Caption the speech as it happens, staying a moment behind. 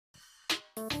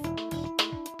I'm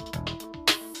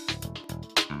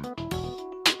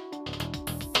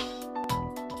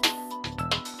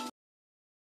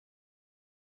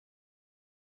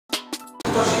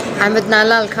with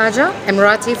Nayla Al Khaja,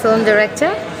 Emirati film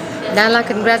director. Nayla,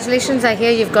 congratulations. I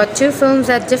hear you've got 2 films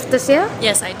at DIFF this year?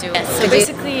 Yes, I do. Yes. So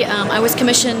basically, I was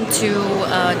commissioned to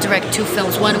direct 2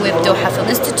 films. One with Doha Film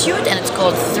Institute, and it's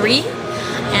called 3.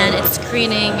 And it's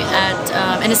screening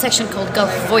at in a section called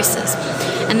Gulf Voices.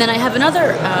 And then I have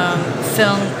another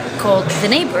film called The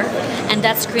Neighbor, and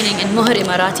that's screening in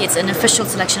Emirati. It's an official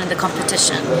selection in the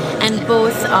competition, and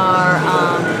both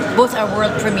are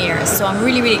world premieres. So I'm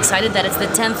really excited that it's the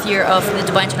 10th year of the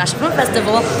Dubai International Film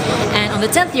Festival, and on the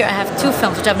 10th year I have 2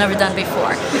 films which I've never done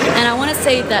before. And I want to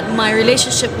say that my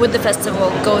relationship with the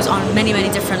festival goes on many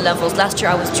different levels. Last year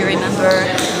I was jury member.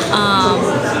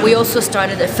 We also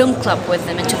started a film club with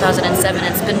them in 2007.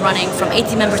 It's been running from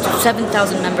 80 members to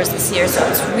 7,000 members this year, so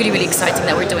it's really exciting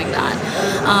that we're doing that.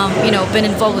 Been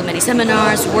involved with many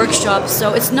seminars, workshops,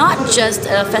 so it's not just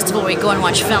a festival where you go and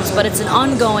watch films, but it's an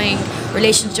ongoing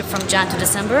relationship from Jan to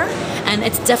December, and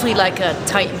it's definitely like a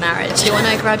tight marriage. When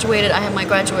I graduated, I had my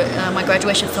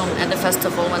graduation film at the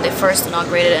festival when they first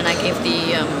inaugurated, and I gave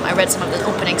I read some of the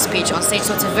opening speech on stage,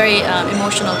 so it's a very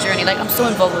emotional journey. Like, I'm so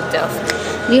involved with DIFF.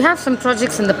 You have some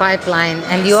projects in the pipeline,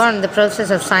 and you are in the process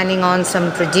of signing on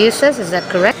some producers, is that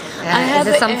correct? Is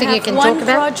this something you can talk about? I have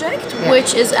one project,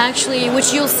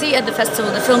 which you'll see at the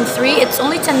festival, the film 3. It's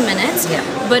only 10 minutes,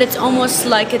 but it's almost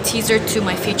like a teaser to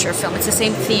my feature film. It's the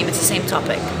same theme, it's the same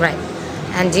topic. Right.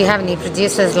 And do you have any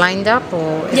producers lined up?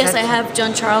 Yes, I have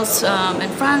John Charles in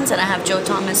France, and I have Joe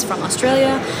Thomas from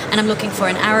Australia, and I'm looking for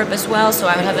an Arab as well, so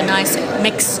I would have a nice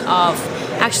mix of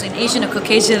actually an Asian, a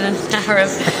Caucasian, and Arab,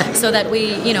 so that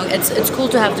we, it's cool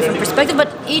to have different perspectives, but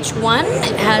each one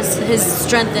has his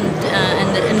strength in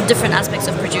different aspects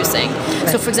of producing. Right.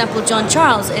 So, for example, John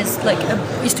Charles is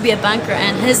used to be a banker,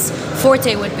 and his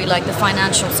forte would be like the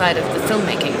financial side of the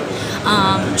filmmaking.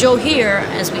 Joe here,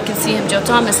 as we can see him, Joe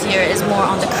Thomas here, is more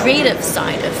on the creative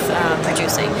side of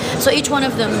producing. So each one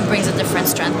of them brings a different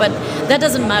strength, but that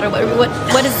doesn't matter.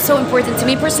 What is so important to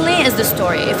me personally is the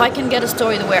story. If I can get a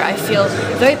story where I feel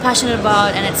very passionate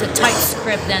about and it's a tight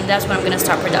script, then that's when I'm going to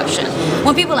start production.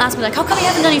 When people ask me, like, how come you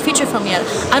haven't done any feature film yet?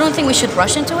 I don't think we should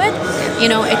rush into it.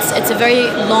 It's a very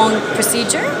long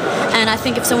procedure, and I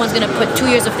think if someone's going to put 2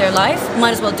 years of their life,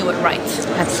 might as well do it right.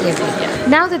 Absolutely. Yeah.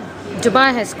 Now that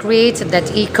Dubai has created that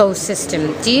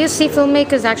ecosystem, do you see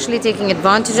filmmakers actually taking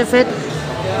advantage of it?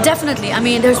 Definitely. I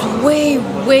mean, there's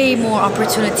way more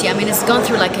opportunity. I mean, it's gone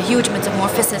through like a huge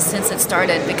metamorphosis since it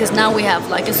started, because now we have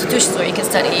like institutions where you can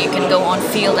study, you can go on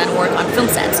field and work on film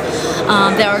sets.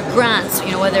 There are grants,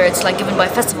 whether it's like given by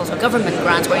festivals or government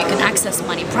grants where you can access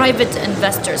money. Private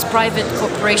investors, private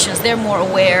corporations, they're more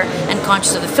aware and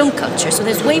conscious of the film culture. So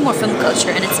there's way more film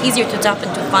culture, and it's easier to tap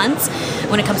into funds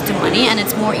when it comes to money, and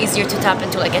it's more easier to tap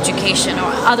into like education or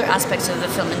other aspects of the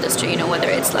film industry, whether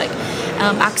it's like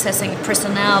accessing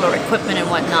personnel or equipment and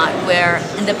whatnot, where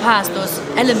in the past those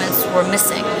elements were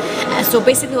missing. And so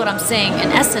basically what I'm saying, in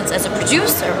essence, as a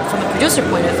producer, from a producer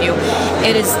point of view,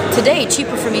 it is today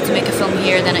cheaper for me to make a film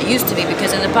here than it used to be,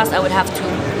 because in the past I would have to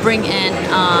bring in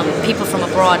people from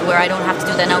abroad, where I don't have to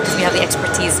do that now because we have the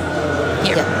expertise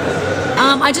here. Yeah.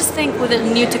 I just think with the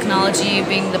new technology,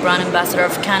 being the brand ambassador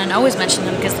of Canon, I always mention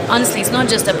them because honestly, it's not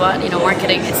just about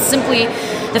marketing. It's simply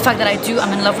the fact that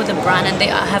I'm in love with the brand, and they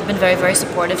have been very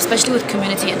supportive, especially with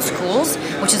community and schools,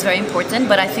 which is very important.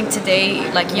 But I think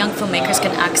today, like, young filmmakers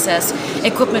can access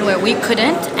equipment where we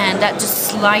couldn't, and that just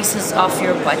slices off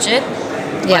your budget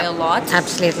by a lot.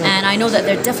 Absolutely. And I know that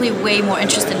they're definitely way more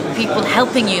interested in people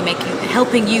helping you make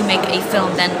a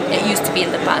film than it used to be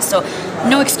in the past. So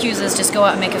no excuses, just go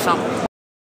out and make a film.